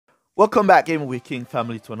Welcome back, Gaming with King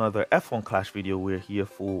family, to another F1 Clash video. We're here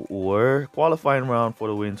for our qualifying round for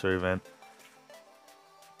the winter event.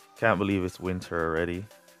 Can't believe it's winter already,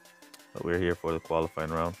 but we're here for the qualifying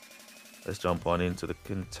round. Let's jump on into the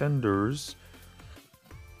contenders.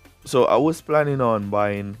 So I was planning on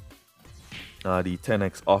buying the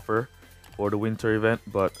 10x offer for the winter event,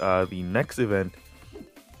 but the next event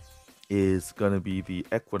is gonna be the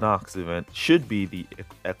Equinox event. Should be the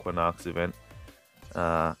Equinox event.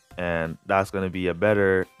 And that's going to be a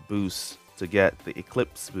better boost to get. The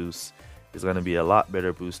Eclipse boost is going to be a lot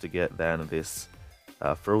better boost to get than this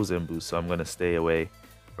Frozen boost. So I'm going to stay away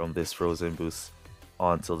from this Frozen boost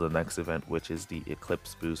until the next event, which is the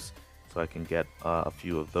Eclipse boost, so I can get a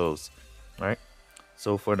few of those. All right,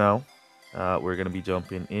 so for now we're going to be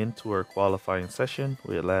jumping into our qualifying session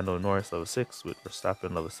with Lando Norris level 6, with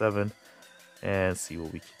Verstappen level 7, and see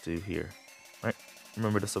what we can do here. All right,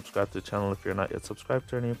 remember to subscribe to the channel if you're not yet subscribed,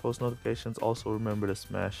 turn on post notifications. Also remember to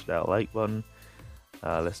smash that like button.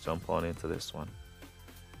 Let's jump on into this one.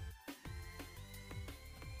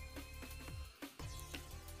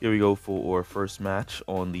 Here we go for our first match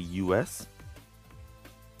on the US.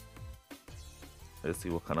 Let's see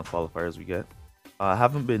what kind of qualifiers we get. I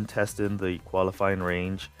haven't been testing the qualifying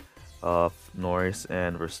range of Norris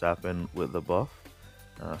and Verstappen with the buff,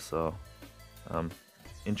 so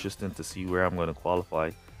interesting to see where I'm going to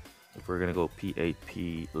qualify, if we're going to go P8,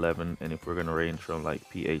 P11, and if we're going to range from like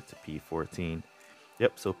P8 to P14.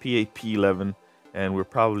 Yep, so P8, P11, and we're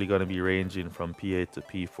probably going to be ranging from P8 to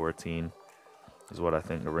P14 is what I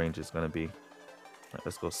think the range is going to be. Right,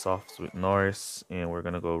 let's go softs with Norris, and we're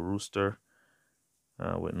going to go rooster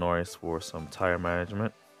with Norris for some tire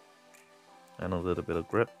management and a little bit of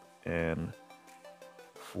grip. And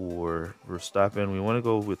for Verstappen, we want to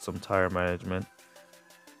go with some tire management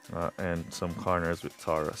and some corners with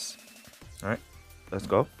Taurus. All right, let's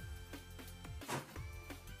go. All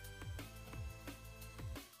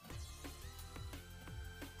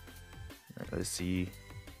right, let's see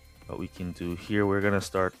what we can do here. We're gonna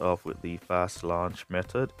start off with the fast launch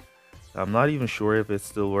method. I'm not even sure if it's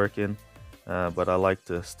still working, but I like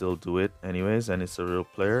to still do it anyways, and it's a real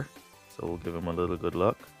player, so we'll give him a little good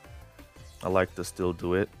luck. I like to still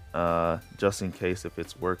do it just in case if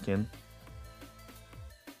it's working.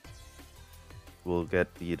 We'll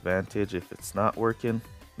get the advantage. If it's not working,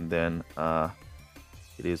 then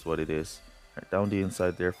it is what it is. Right, down the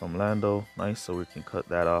inside there from Lando. Nice, so we can cut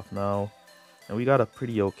that off now. And we got a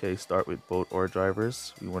pretty okay start with both our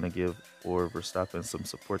drivers. We want to give our Verstappen some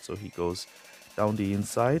support, so he goes down the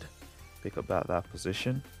inside, pick up that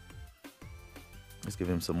position. Let's give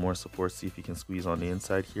him some more support, see if he can squeeze on the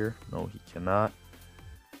inside here. No, he cannot.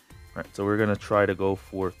 All right, so we're going to try to go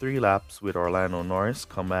for 3 laps with Lando Norris,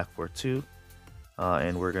 come back for 2.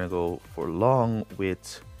 And we're gonna go for long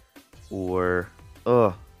with our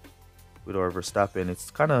Verstappen.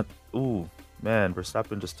 It's kind of, ooh man,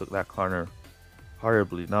 Verstappen just took that corner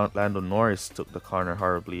horribly. Now Lando Norris took the corner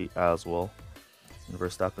horribly as well, and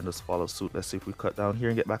Verstappen just follows suit. Let's see if we cut down here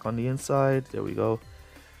and get back on the inside. There we go.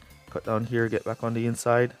 Cut down here, get back on the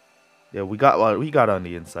inside. Yeah, we got on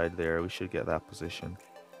the inside there. We should get that position.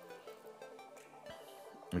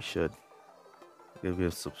 We should. Give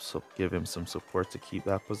him some support to keep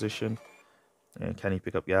that position. And can he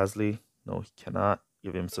pick up Gasly? No, he cannot.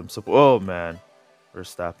 Give him some support. Oh man,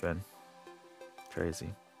 Verstappen,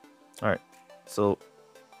 crazy. All right, so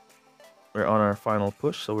we're on our final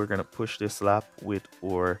push. So we're gonna push this lap with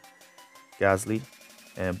our Gasly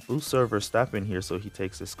and boost our Verstappen here, so he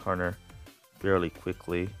takes this corner fairly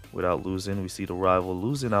quickly without losing. We see the rival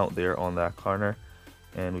losing out there on that corner.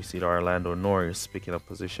 And we see the Lando Norris picking up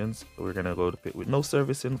positions. So we're going to go to pit with no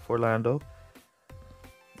servicing for Lando,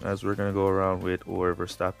 as we're going to go around with our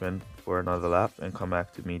Verstappen for another lap and come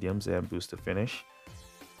back to mediums and boost the finish.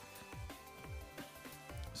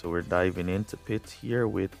 So we're diving into pit here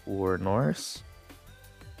with our Norris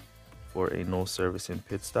for a no servicing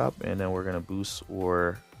pit stop, and then we're going to boost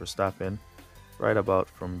our Verstappen right about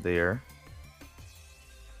from there.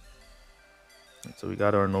 So we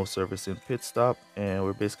got our no service in pit stop, and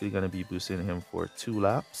we're basically going to be boosting him for 2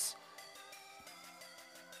 laps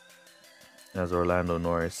as Lando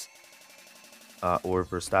Norris or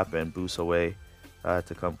Verstappen boosts away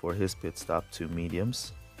to come for his pit stop to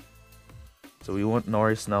mediums. So we want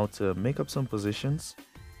Norris now to make up some positions,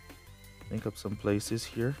 make up some places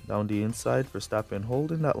here down the inside. Verstappen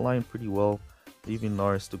holding that line pretty well, leaving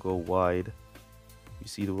Norris to go wide. You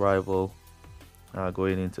see the rival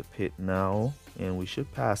going into pit now, and we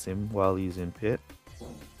should pass him while he's in pit.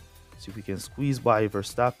 See if we can squeeze by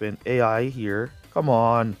Verstappen. AI here, come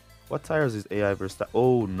on. What tires is AI Verstappen?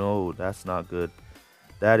 Oh no, that's not good.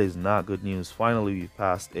 That is not good news. Finally, we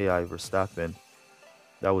passed AI Verstappen.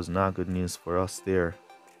 That was not good news for us there.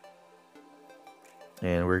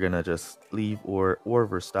 And we're gonna just leave or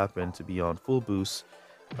Verstappen to be on full boost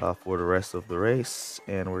for the rest of the race,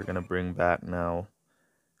 and we're gonna bring back now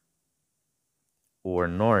or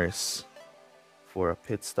Norris for a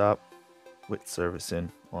pit stop with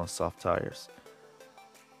servicing on soft tires.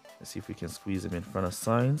 Let's see if we can squeeze him in front of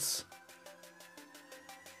Sainz.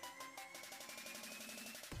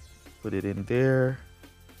 Put it in there.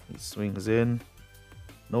 He swings in.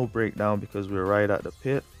 No breakdown because we're right at the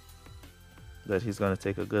pit. That he's going to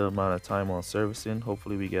take a good amount of time on servicing.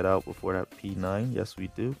 Hopefully we get out before that P9. Yes, we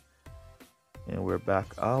do. And we're back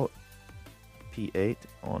out. P8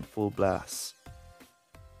 on full blast.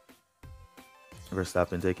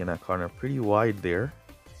 Verstappen taking that corner pretty wide there.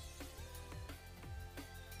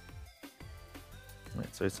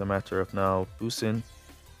 Right, so it's a matter of now boosting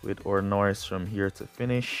with Norris from here to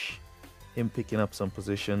finish. Him picking up some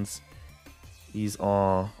positions. He's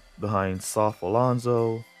on behind soft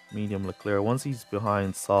Alonso, medium Leclerc. Once he's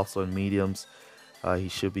behind softs and mediums, he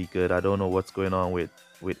should be good. I don't know what's going on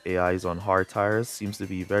with AIs on hard tires. Seems to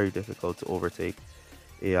be very difficult to overtake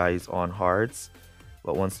AIs on hards.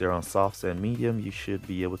 But once they're on softs and medium, you should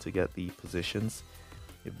be able to get the positions.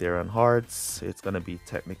 If they're on hards, it's going to be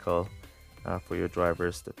technical for your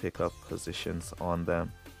drivers to pick up positions on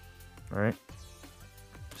them. All right.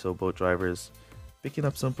 So both drivers picking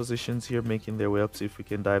up some positions here, making their way up. See if we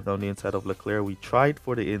can dive down the inside of Leclerc. We tried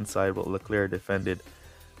for the inside, but Leclerc defended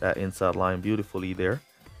that inside line beautifully there.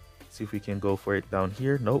 See if we can go for it down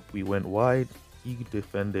here. Nope, we went wide. He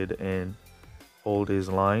defended and hold his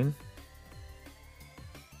line.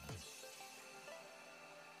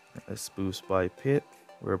 Let's boost by pit.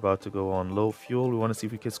 We're about to go on low fuel. We want to see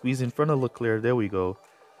if we can squeeze in front of Leclerc. There we go.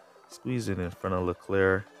 Squeezing in front of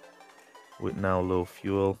Leclerc with now low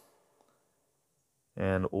fuel.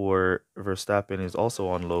 And or Verstappen is also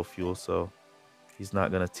on low fuel, so he's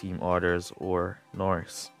not going to team orders or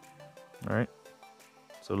Norris. All right.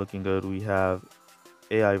 So looking good. We have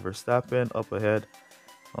AI Verstappen up ahead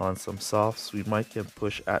on some softs. We might can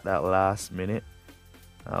push at that last minute.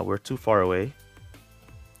 We're too far away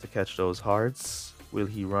to catch those hards. Will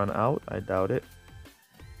he run out? I doubt it.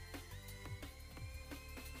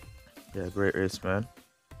 Yeah, great race, man.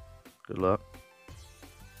 Good luck.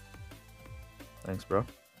 Thanks, bro.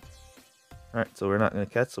 Alright, so we're not going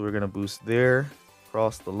to catch, so we're going to boost there.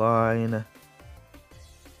 Cross the line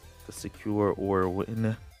to secure or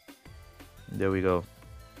win. There we go.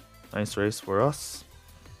 Nice race for us.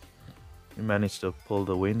 We managed to pull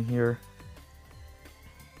the win here.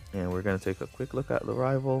 And we're going to take a quick look at the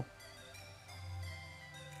rival.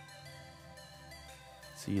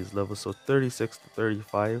 See his level, so 36 to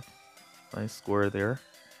 35. Nice score there.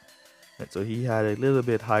 Right, so he had a little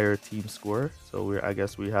bit higher team score. So I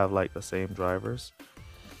guess we have like the same drivers.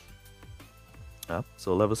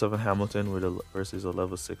 So level 7 Hamilton versus a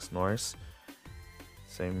level 6 Norris.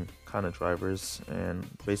 Same kind of drivers and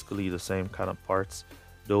basically the same kind of parts.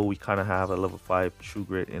 Though we kind of have a level 5 True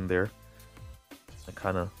Grit in there. And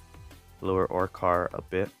kind of lower our car a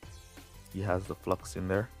bit. He has the flux in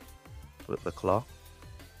there with the claw.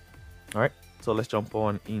 Alright, so let's jump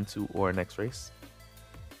on into our next race.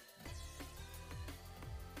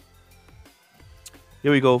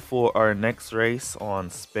 Here we go for our next race on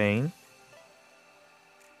Spain.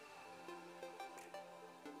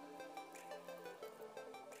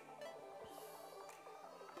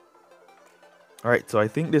 Alright, so I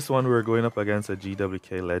think this one we're going up against a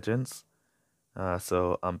GWK Legends.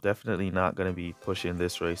 So I'm definitely not going to be pushing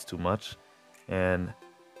this race too much. And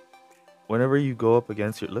whenever you go up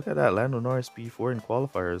against look at that, Lando Norris P4 in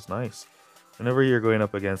qualifiers, nice. Whenever you're going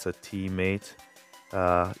up against a teammate,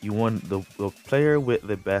 you want the player with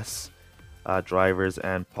the best drivers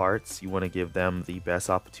and parts, you want to give them the best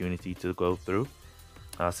opportunity to go through.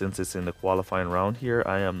 Since it's in the qualifying round here,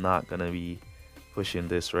 I am not going to be pushing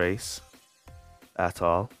this race at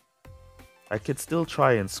all. I could still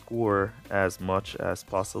try and score as much as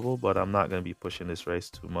possible, but I'm not going to be pushing this race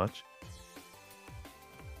too much.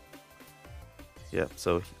 Yep,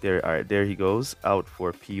 so there, all right, there he goes, out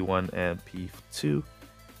for P1 and P2.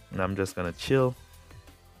 And I'm just going to chill,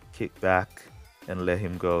 kick back, and let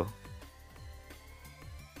him go.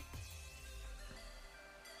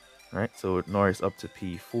 All right, so Norris up to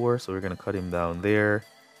P4, so we're going to cut him down there.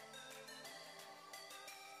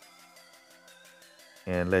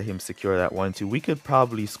 And let him secure that 1-2. We could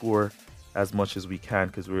probably score as much as we can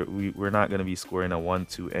because we're not going to be scoring a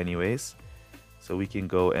 1-2 anyways. So we can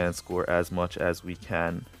go and score as much as we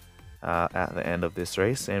can at the end of this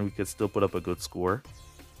race. And we could still put up a good score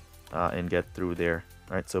and get through there.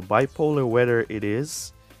 All right, so bipolar weather it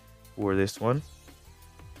is for this one.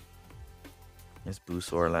 Let's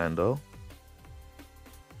boost Orlando.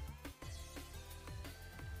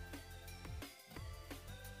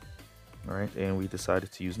 All right, and we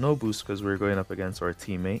decided to use no boost because we're going up against our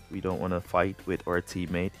teammate. We don't want to fight with our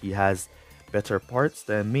teammate. He has better parts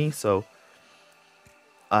than me, so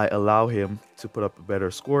I allow him to put up a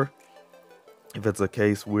better score. If it's a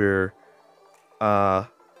case where I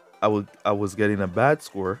was getting a bad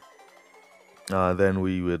score, then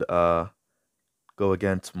we would go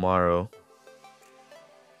again tomorrow.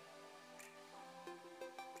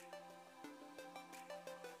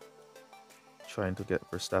 Trying to get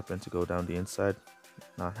Verstappen to go down the inside,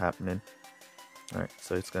 not happening. All right,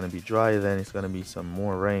 so it's gonna be dry, then it's gonna be some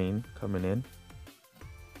more rain coming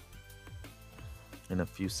in a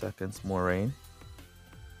few seconds. More rain.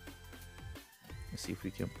 Let's see if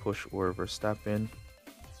we can push or Verstappen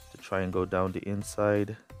to try and go down the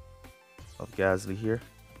inside of Gasly here.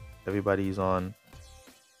 Everybody's on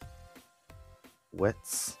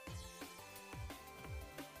wets.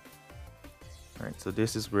 All right, so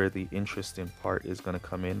this is where the interesting part is going to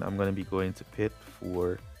come in. I'm going to be going to pit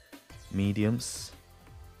for mediums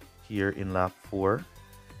here in lap 4.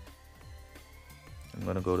 I'm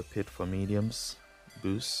going to go to pit for mediums,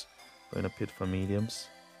 boost. Going to pit for mediums,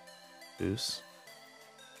 boost.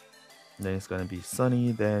 And then it's going to be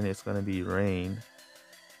sunny, then it's going to be rain.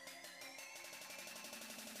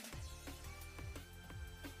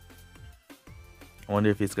 I wonder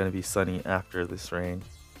if it's going to be sunny after this rain.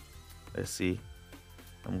 Let's see.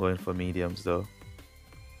 I'm going for mediums though.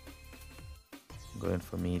 I'm going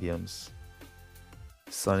for mediums.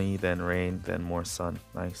 Sunny, then rain, then more sun.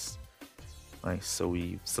 Nice. Nice. So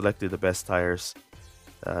we selected the best tires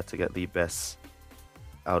to get the best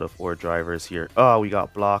out of our drivers here. Oh, we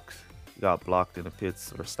got blocked. We got blocked in the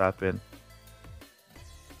pits. Verstappen.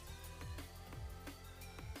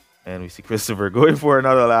 And we see Christopher going for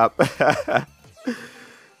another lap.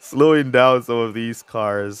 Slowing down some of these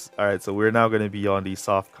cars. All right, so we're now going to be on the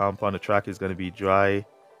soft compound. The track is going to be dry.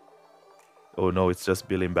 Oh no, it's just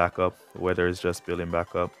building back up. The weather is just building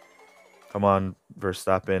back up. Come on,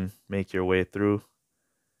 Verstappen, make your way through.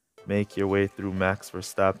 Make your way through, Max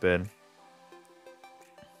Verstappen.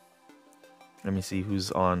 Let me see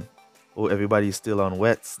who's on. Oh, everybody's still on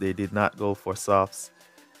wets. They did not go for softs.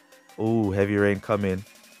 Oh, heavy rain coming.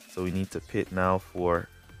 So we need to pit now for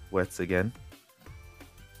wets again.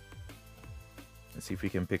 Let's see if we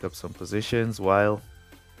can pick up some positions while...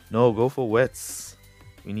 No, go for wets.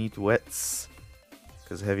 We need wets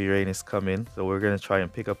because heavy rain is coming. So we're going to try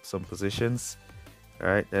and pick up some positions. All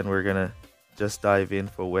right, then we're going to just dive in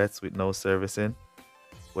for wets with no servicing.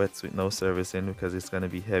 Wets with no servicing because it's going to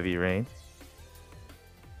be heavy rain.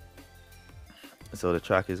 So the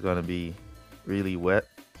track is going to be really wet.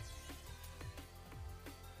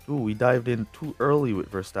 Ooh, we dived in too early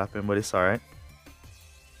with Verstappen, but it's all right.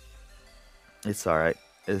 It's all right.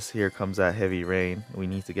 As here comes that heavy rain. We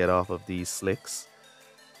need to get off of these slicks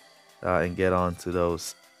and get on to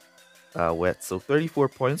those wets. So 34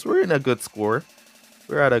 points. We're in a good score.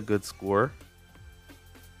 We're at a good score.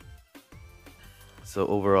 So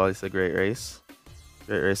overall, it's a great race.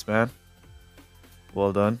 Great race, man.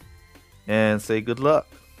 Well done. And say good luck.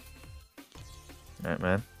 All right,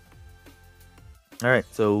 man. All right,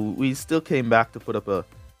 so we still came back to put up a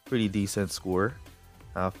pretty decent score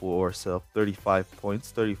for ourselves. 35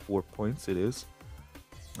 points, 34 points it is.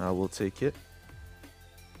 We'll take it.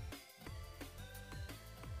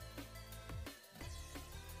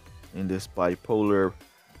 In this bipolar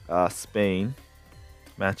Spain,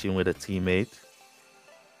 matching with a teammate.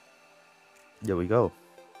 There we go.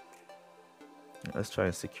 Let's try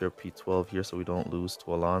and secure P12 here so we don't lose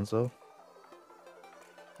to Alonso.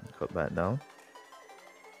 Cut that down.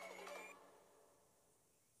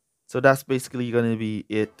 So that's basically going to be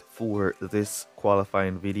it for this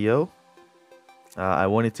qualifying video. I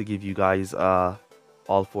wanted to give you guys all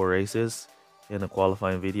 4 races in a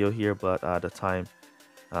qualifying video here, but the time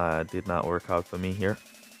did not work out for me here.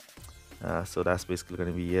 So that's basically going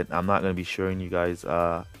to be it. I'm not going to be showing you guys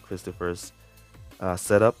Christopher's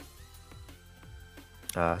setup.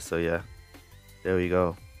 So yeah, there we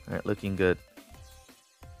go. All right, looking good.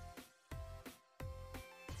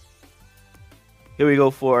 Here we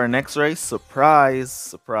go for our next race. Surprise,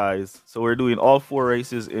 surprise. So we're doing all 4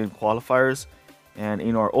 races in qualifiers. And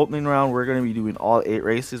in our opening round, we're going to be doing all 8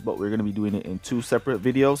 races, but we're going to be doing it in 2 separate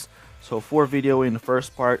videos. So 4 video in the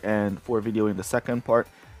first part and 4 video in the second part.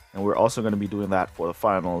 And we're also going to be doing that for the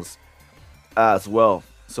finals as well.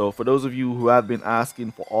 So for those of you who have been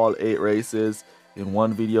asking for all 8 races in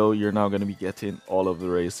one video, you're now going to be getting all of the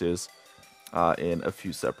races in a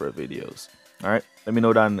few separate videos. All right, let me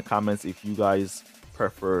know down in the comments if you guys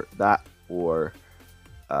prefer that, or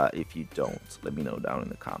if you don't, let me know down in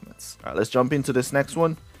the comments. All right, let's jump into this next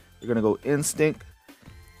one. We're gonna go instinct,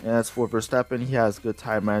 and that's for Verstappen. He has good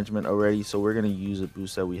time management already, so we're gonna use a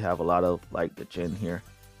boost that we have a lot of, like the Gen here.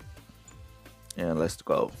 And let's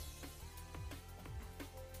go.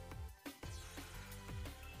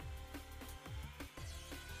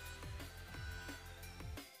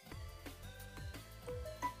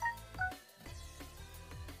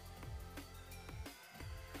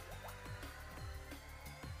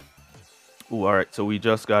 Ooh, all right, so we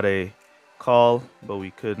just got a call, but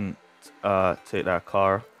we couldn't take that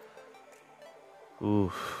car.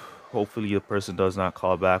 Ooh, hopefully the person does not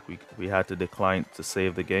call back. We had to decline to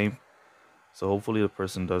save the game, so hopefully the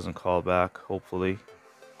person doesn't call back. Hopefully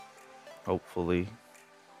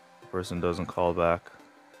the person doesn't call back.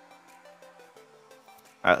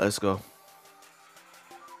 All right, let's go. All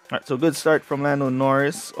right, so good start from Lando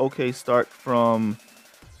Norris. Okay start from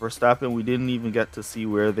Verstappen. We didn't even get to see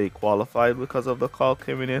where they qualified because of the call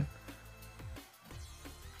coming in.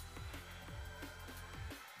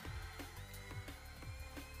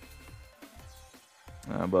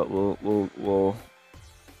 But we'll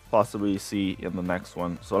possibly see in the next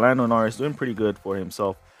one. So Lando Norris doing pretty good for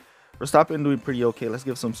himself. Verstappen doing pretty okay. Let's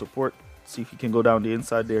give some support. See if he can go down the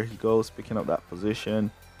inside. There he goes, picking up that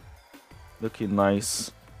position. Looking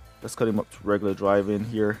nice. Let's cut him up to regular drive in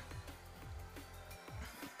here.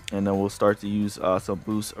 And then we'll start to use some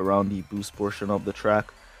boost around the boost portion of the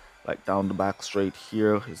track. Like down the back straight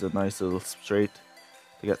here is a nice little straight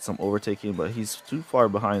to get some overtaking, but he's too far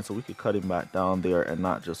behind, so we could cut him back down there and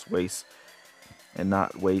not just waste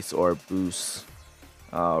our boost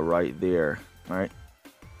right there. All right.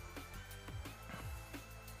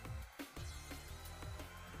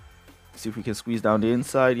 See if we can squeeze down the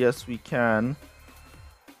inside. Yes, we can.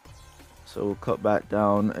 So we'll cut back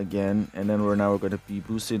down again, and then we're going to be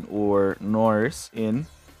boosting our Norris in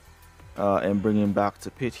and bring him back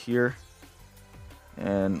to pit here.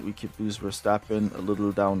 And we could boost Verstappen a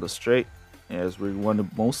little down the straight, as we want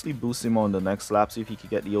to mostly boost him on the next lap. See if he can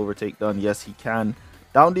get the overtake done. Yes, he can.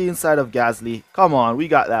 Down the inside of Gasly. Come on, we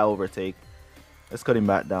got that overtake. Let's cut him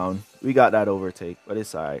back down. We got that overtake, but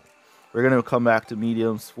it's all right. We're going to come back to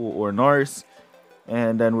mediums for our Norris,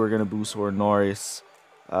 and then we're going to boost our Norris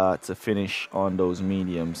to finish on those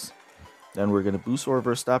mediums. Then we're going to boost our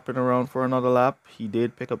Verstappen around for another lap. He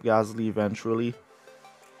did pick up Gasly eventually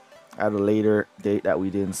at a later date that we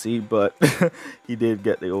didn't see, but he did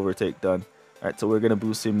get the overtake done. All right, so we're going to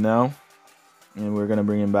boost him now, and we're going to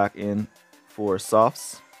bring him back in for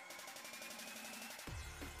softs.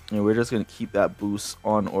 And we're just going to keep that boost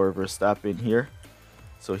on our Verstappen here,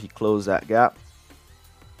 so he closed that gap.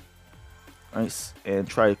 Nice. And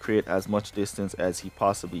try to create as much distance as he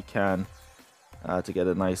possibly can to get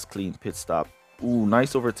a nice clean pit stop. Ooh,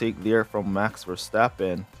 nice overtake there from Max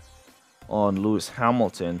Verstappen on Lewis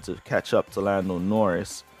Hamilton to catch up to Lando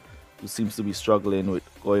Norris, who seems to be struggling with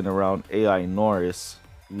going around AI Norris,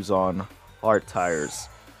 who's on hard tires.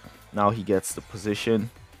 Now he gets the position.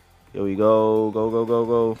 Here we go. Go, go, go,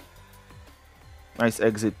 go. Nice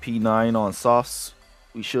exit P9 on softs.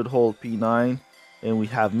 We should hold P9. And we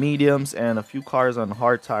have mediums and a few cars on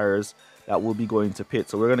hard tires that will be going to pit.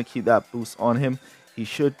 So we're going to keep that boost on him. He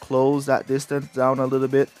should close that distance down a little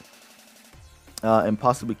bit. And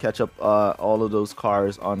possibly catch up all of those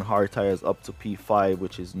cars on hard tires up to P5,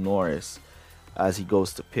 which is Norris, as he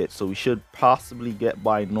goes to pit. So we should possibly get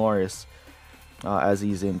by Norris as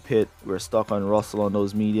he's in pit. We're stuck on Russell on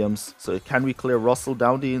those mediums. So can we clear Russell?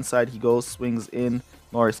 Down the inside he goes, swings in.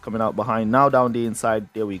 Norris coming out behind. Now down the inside.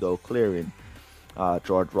 There we go, clearing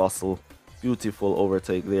George Russell. Beautiful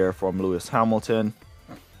overtake there from Lewis Hamilton.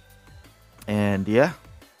 And yeah,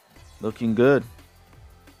 looking good.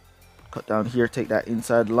 Cut down here, take that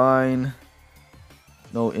inside line.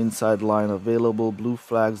 No inside line available. Blue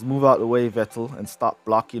flags. Move out the way, Vettel, and stop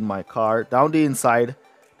blocking my car. Down the inside.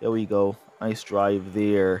 There we go. Nice drive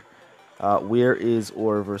there. Where is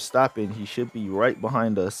our Verstappen? He should be right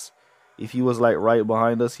behind us. If he was like right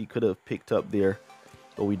behind us, he could have picked up there.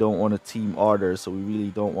 But we don't want a team order, so we really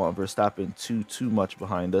don't want Verstappen too much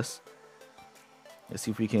behind us. Let's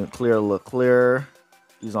see if we can clear Leclerc.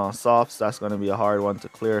 He's on softs. That's going to be a hard one to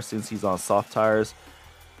clear since he's on soft tires.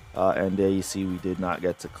 And there you see we did not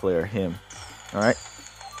get to clear him. All right.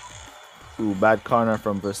 Ooh, bad corner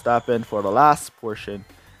from Verstappen for the last portion.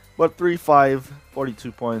 But 3-5,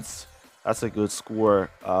 42 points. That's a good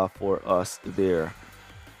score for us there.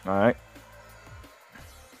 All right.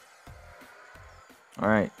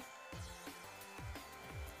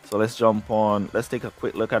 So let's jump on. Let's take a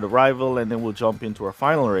quick look at the rival, and then we'll jump into our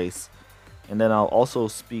final race. And then I'll also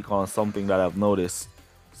speak on something that I've noticed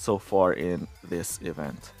so far in this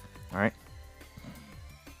event. All right.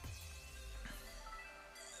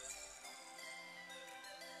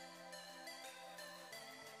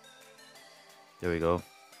 There we go.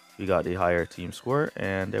 We got the higher team score,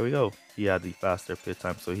 and there we go. He had the faster pit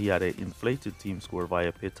time, so he had an inflated team score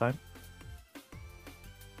via pit time.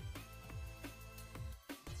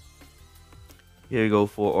 Here we go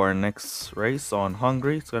for our next race on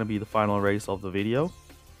Hungary. It's going to be the final race of the video.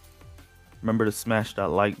 Remember to smash that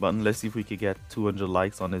like button. Let's see if we could get 200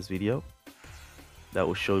 likes on this video. That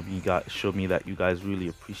will show me that you guys really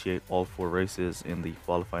appreciate all 4 races in the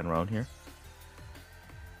qualifying round here.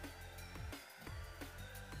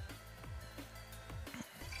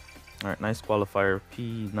 All right, nice qualifier,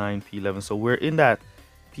 P9, P11. So we're in that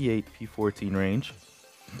P8, P14 range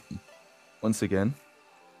once again.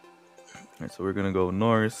 All right, so we're gonna go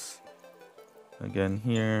Norris again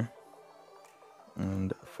here,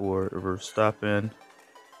 and for Verstappen,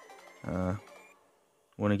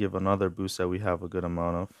 want to give another boost that we have a good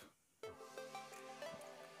amount of.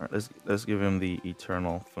 All right, let's give him the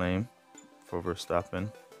Eternal Flame for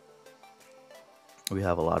Verstappen. We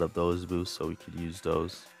have a lot of those boosts, so we could use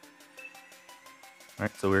those. All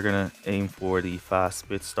right, so we're gonna aim for the fast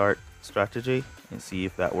pit start strategy and see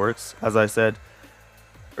if that works. As I said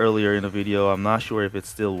earlier in the video, I'm not sure if it's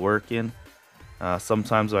still working.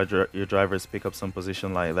 Sometimes your drivers pick up some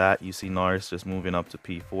position like that. You see Norris just moving up to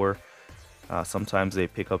P4. Sometimes they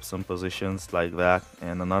pick up some positions like that,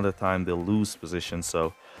 and another time they'll lose position.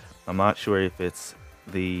 So I'm not sure if it's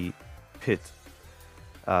the pit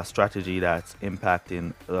strategy that's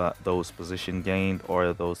impacting those position gained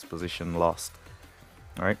or those position lost.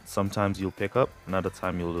 All right, sometimes you'll pick up, another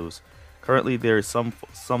time you'll lose. Currently, there is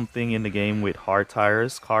something in the game with hard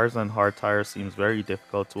tires. Cars on hard tires seems very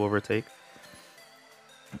difficult to overtake.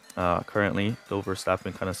 Currently,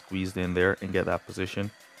 Verstappen kind of squeezed in there and get that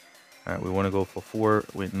position. All right, we want to go for 4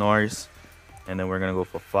 with Norris, and then we're going to go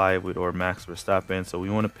for 5 with our Max Verstappen. So we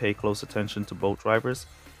want to pay close attention to both drivers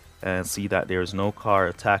and see that there's no car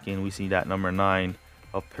attacking. We see that number 9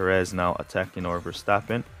 of Perez now attacking our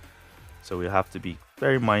Verstappen. So we have to be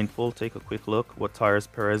very mindful. Take a quick look. What tires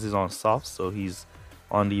Perez is on softs, so he's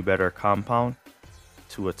on the better compound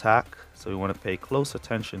to attack. So we want to pay close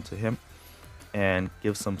attention to him and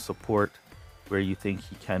give some support where you think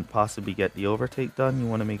he can possibly get the overtake done. You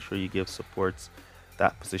want to make sure you give supports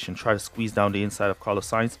that position. Try to squeeze down the inside of Carlos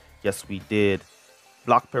Sainz. Yes, we did.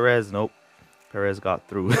 Block Perez. Nope. Perez got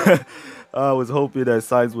through. I was hoping that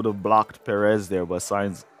Sainz would have blocked Perez there, but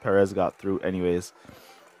Perez got through anyways.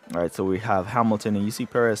 All right, so we have Hamilton, and you see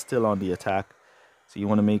Perez still on the attack. So you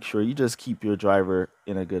want to make sure you just keep your driver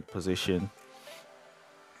in a good position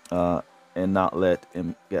and not let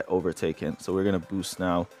him get overtaken. So we're going to boost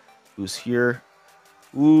now. Boost here.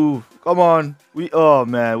 Ooh, come on. Oh,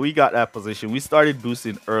 man, we got that position. We started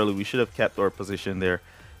boosting early. We should have kept our position there,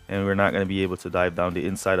 and we're not going to be able to dive down the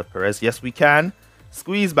inside of Perez. Yes, we can.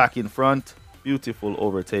 Squeeze back in front. Beautiful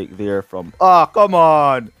overtake there from... Oh, come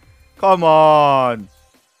on. Come on.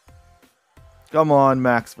 Come on,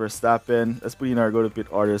 Max Verstappen. Let's put in our go to pit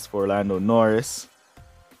orders for Lando Norris.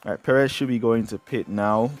 All right, Perez should be going to pit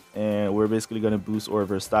now, and we're basically going to boost our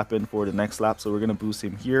Verstappen for the next lap. So we're going to boost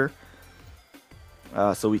him here,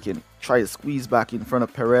 so we can try to squeeze back in front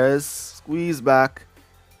of Perez. Squeeze back.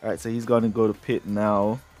 All right, so he's going to go to pit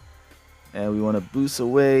now, and we want to boost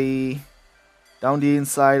away down the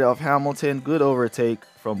inside of Hamilton. Good overtake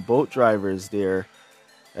from both drivers there.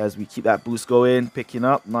 As we keep that boost going, picking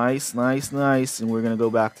up. Nice, nice, nice. And we're going to go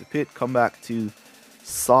back to pit. Come back to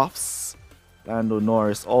softs. Lando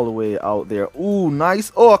Norris all the way out there. Ooh, nice.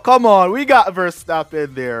 Oh, come on. We got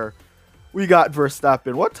Verstappen there. We got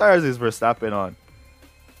Verstappen. What tires is Verstappen on?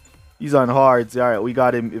 He's on hards. All right, we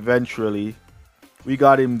got him eventually. We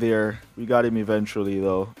got him there. We got him eventually,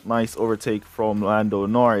 though. Nice overtake from Lando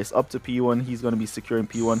Norris. Up to P1. He's going to be securing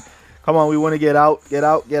P1. Come on, we want to get out. Get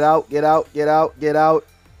out, get out, get out, get out, get out.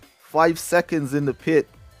 5 seconds in the pit.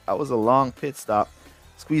 That was a long pit stop.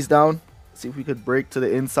 Squeeze down. See if we could break to the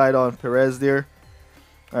inside on Perez there.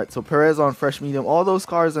 All right, so Perez on fresh medium. All those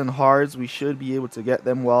cars on hards, we should be able to get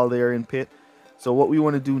them while they're in pit. So what we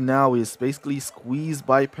want to do now is basically squeeze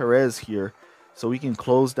by Perez here, so we can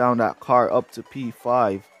close down that car up to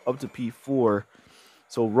P5, up to P4.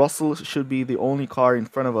 So Russell should be the only car in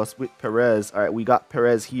front of us with Perez. All right, we got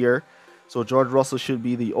Perez here. So George Russell should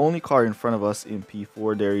be the only car in front of us in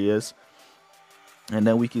P4. There he is. And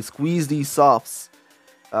then we can squeeze these softs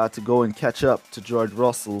to go and catch up to George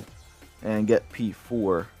Russell and get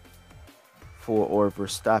P4 for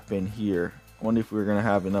Verstappen here. I wonder if we're gonna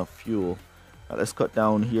have enough fuel. Let's cut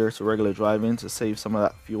down here to regular driving to save some of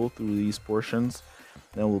that fuel through these portions.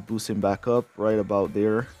 Then we'll boost him back up right about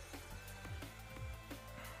there.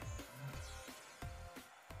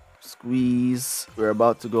 Squeeze. We're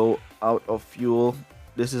about to go out of fuel.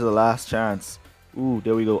 This is the last chance. Ooh,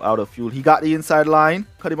 there we go, out of fuel. He got the inside line.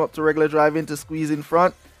 Cut him up to regular driving to squeeze in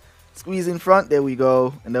front. Squeeze in front. There we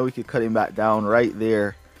go. And then we could cut him back down right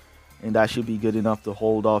there. And that should be good enough to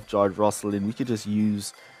hold off George Russell. And we could just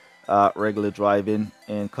use regular driving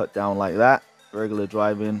and cut down like that. Regular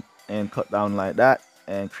driving and cut down like that.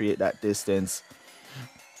 And create that distance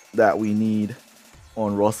that we need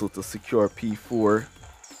on Russell to secure P4.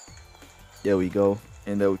 There we go.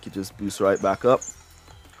 And then we could just boost right back up.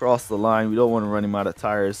 Cross the line. We don't want to run him out of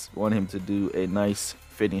tires. We want him to do a nice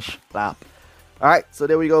finish lap. Alright, so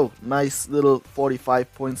there we go. Nice little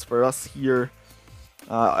 45 points for us here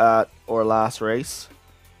at our last race.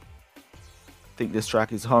 I think this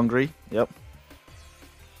track is hungry. Yep.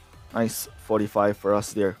 Nice 45 for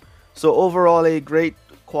us there. So overall, a great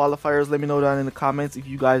qualifiers. Let me know down in the comments if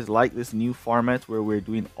you guys like this new format where we're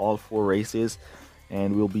doing all 4 races.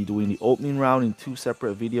 And we'll be doing the opening round in 2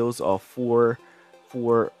 separate videos of four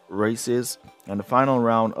races, and the final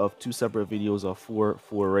round of 2 separate videos of four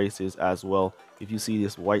races as well. If you see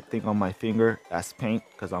this white thing on my finger, that's paint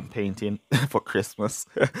because I'm painting for Christmas.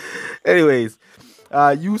 Anyways,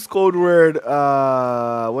 use code word.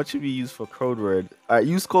 What should we use for code word?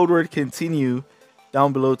 Use code word continue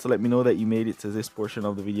down below to let me know that you made it to this portion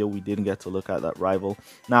of the video. We didn't get to look at that rival.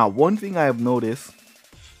 Now, one thing I have noticed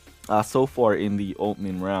so far in the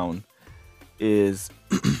opening round is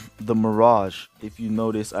the Mirage. If you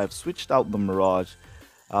notice, I've switched out the Mirage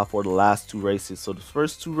for the last 2 races. So the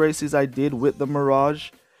first 2 races I did with the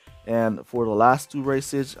Mirage, and for the last 2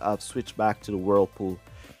 races I've switched back to the Whirlpool.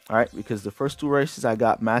 Alright, because the first 2 races I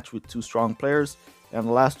got matched with 2 strong players, and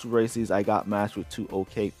the last 2 races I got matched with 2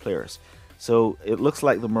 okay players. So it looks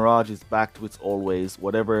like the Mirage is back to its old ways.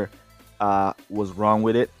 Whatever was wrong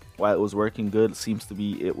with it while it was working good, seems to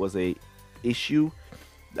be it was a issue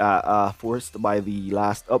forced by the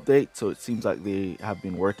last update. So it seems like they have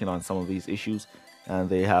been working on some of these issues, and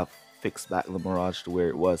they have fixed back the Mirage to where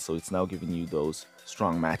it was. So it's now giving you those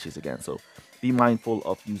strong matches again. So be mindful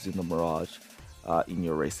of using the Mirage in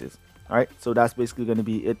your races. All right, so that's basically going to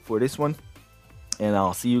be it for this one, and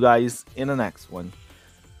I'll see you guys in the next one.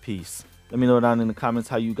 Peace. Let me know down in the comments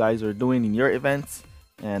how you guys are doing in your events,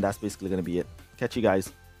 and that's basically going to be it. Catch you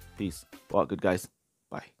guys. Peace. Well, good guys.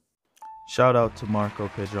 Bye. Shout out to Marco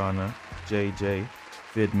Pedrana, JJ,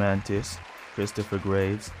 Vid Mantis, Christopher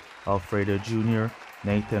Graves, Alfredo Jr.,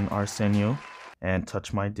 Nathan Arsenio, and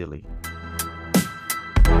Touch My Dilly.